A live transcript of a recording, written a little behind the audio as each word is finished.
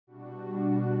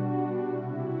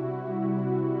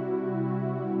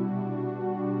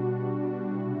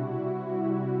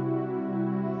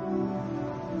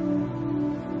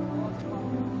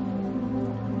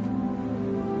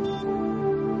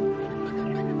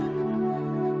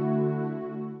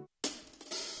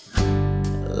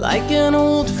Like an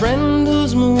old friend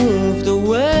who's moved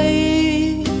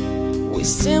away, we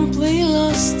simply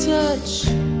lost touch.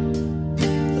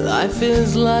 Life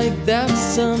is like that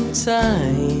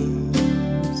sometimes.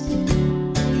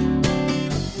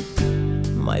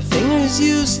 My fingers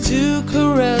used to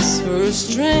caress her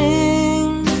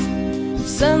strings,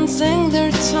 sensing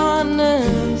their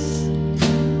tautness,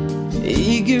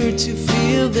 eager to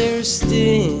feel their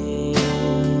sting.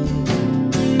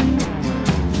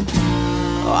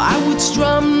 I would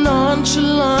strum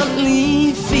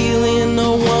nonchalantly, feeling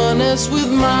no one else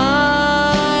with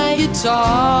my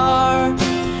guitar.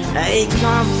 A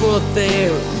comfort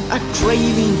there, a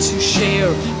craving to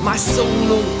share, my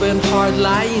soul open heart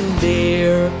lying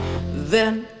there.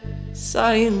 Then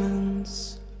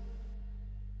silence.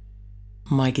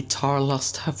 My guitar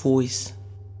lost her voice.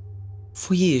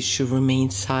 For years she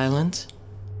remained silent,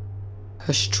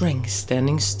 her strings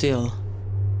standing still,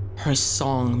 her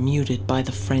song muted by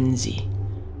the frenzy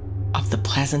of the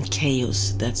pleasant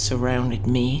chaos that surrounded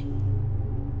me.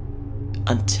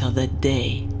 Until that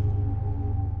day,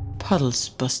 Puddles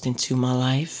bust into my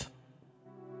life.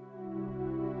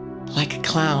 Like a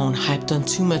clown hyped on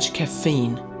too much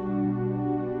caffeine,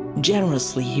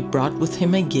 generously he brought with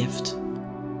him a gift,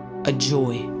 a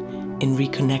joy in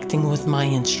reconnecting with my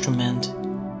instrument,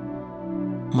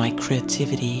 my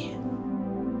creativity,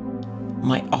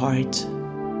 my art,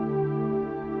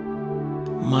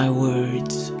 my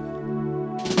words.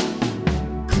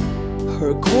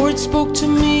 Her chords spoke to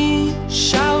me,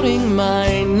 shouting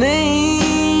my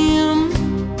name,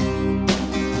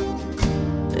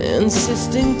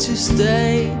 insisting to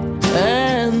stay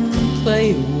and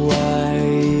play a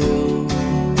while.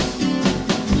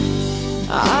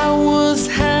 I was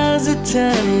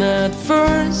hesitant at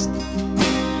first,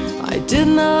 I did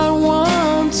not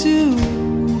want to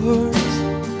hurt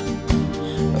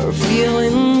her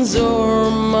feelings or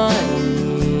mine.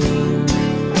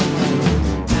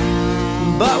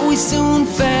 But we soon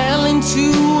fell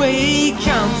into a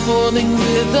comforting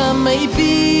rhythm,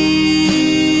 maybe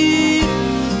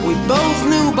we both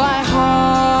knew by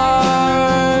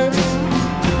heart.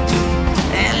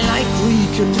 And like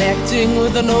reconnecting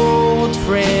with an old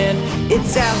friend,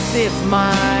 it's as if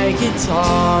my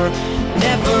guitar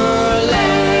never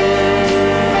left.